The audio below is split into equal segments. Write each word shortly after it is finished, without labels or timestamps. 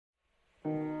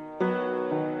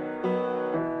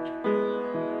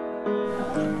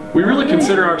we really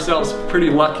consider ourselves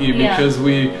pretty lucky because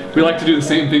we like to do the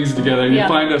same things together. You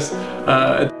find us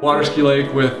at the water ski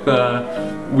lake with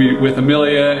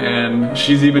Amelia, and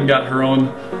she's even got her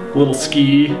own little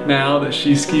ski now that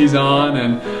she skis on,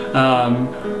 and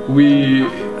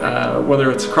whether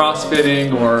it's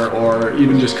crossfitting or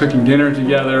even just cooking dinner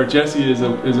together. Jessie is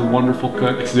a wonderful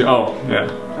cook. Oh yeah,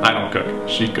 I don't cook,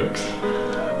 she cooks.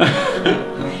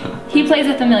 He plays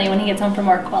with Amelia when he gets home from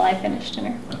work while I finish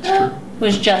dinner. That's true. It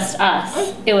was just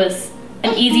us. It was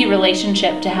an easy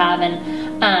relationship to have, and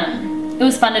it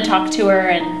was fun to talk to her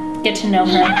and get to know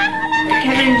her.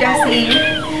 Kevin and Jessie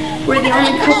were the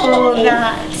only couple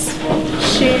that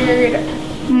shared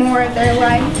more of their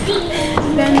life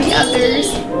than the others.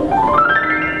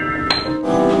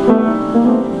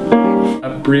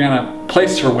 Brianna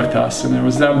placed her with us, and there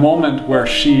was that moment where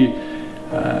she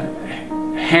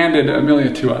handed Amelia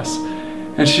to us,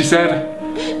 and she said,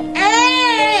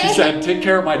 "Take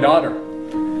care of my daughter."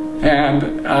 And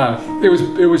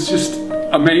it was just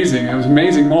amazing. It was an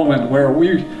amazing moment where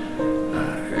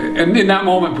and in that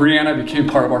moment, Brianna became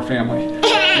part of our family.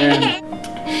 And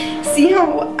see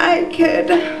how I could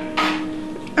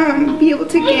be able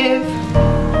to give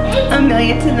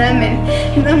Amelia to them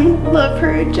and them love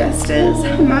her just as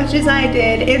much as I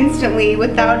did instantly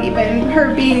without even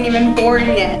her being even born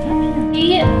yet.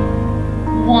 We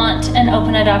want an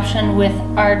open adoption with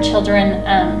our children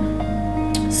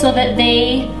so that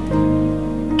they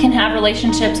can have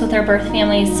relationships with their birth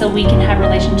families, so we can have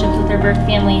relationships with their birth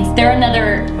families. They're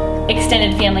another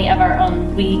extended family of our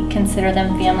own. We consider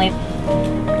them family.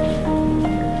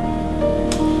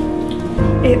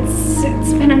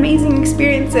 It's been an amazing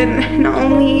experience, and not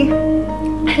only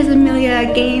has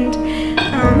Amelia gained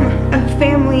a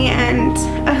family, and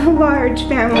a large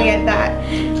family at that,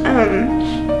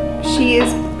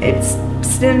 it's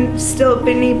still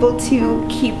been able to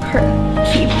keep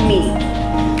me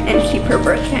and keep her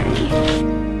birth family.